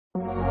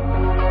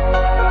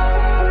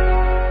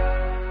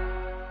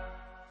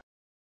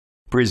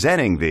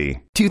Presenting the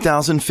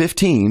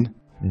 2015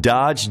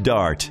 Dodge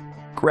Dart.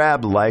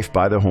 Grab life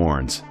by the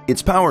horns.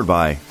 It's powered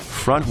by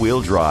front-wheel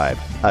drive,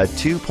 a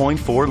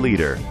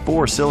 2.4-liter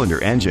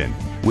four-cylinder engine.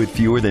 With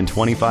fewer than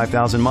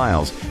 25,000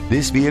 miles,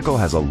 this vehicle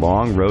has a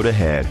long road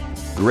ahead.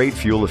 Great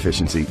fuel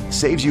efficiency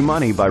saves you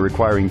money by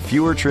requiring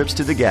fewer trips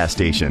to the gas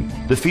station.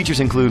 The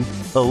features include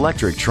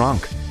electric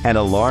trunk, an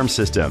alarm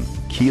system,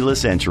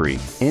 keyless entry,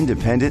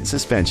 independent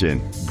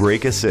suspension,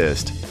 brake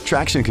assist,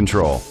 traction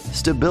control,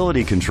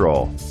 stability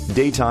control,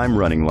 daytime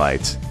running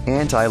lights,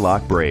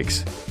 anti-lock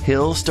brakes,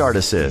 hill start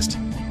assist.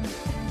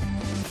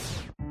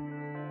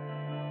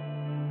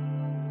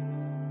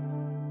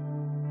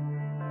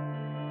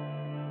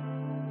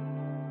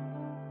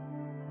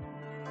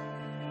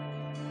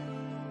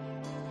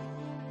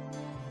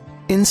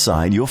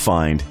 Inside you'll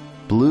find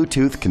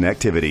Bluetooth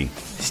connectivity,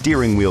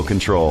 steering wheel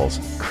controls,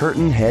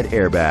 curtain head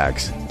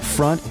airbags,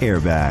 front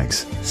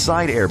airbags,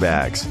 side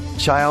airbags,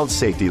 child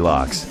safety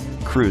locks,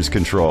 cruise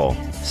control,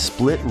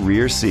 split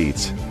rear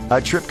seats,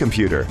 a trip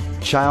computer,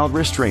 child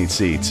restraint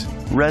seats.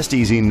 Rest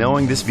easy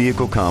knowing this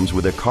vehicle comes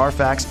with a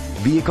Carfax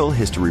Vehicle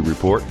History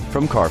Report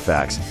from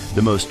Carfax,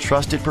 the most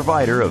trusted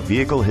provider of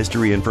vehicle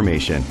history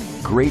information.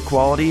 Great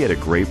quality at a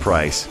great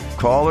price.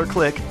 Call or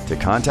click to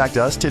contact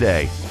us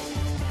today.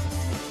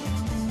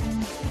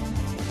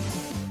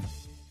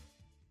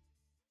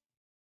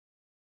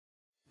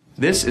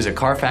 This is a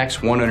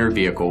Carfax one-owner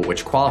vehicle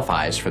which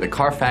qualifies for the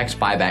Carfax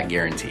buyback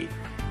guarantee.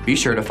 Be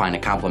sure to find a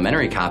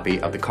complimentary copy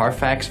of the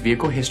Carfax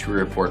Vehicle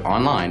History Report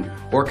online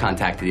or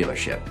contact the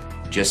dealership.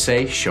 Just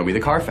say, "Show me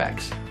the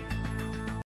Carfax."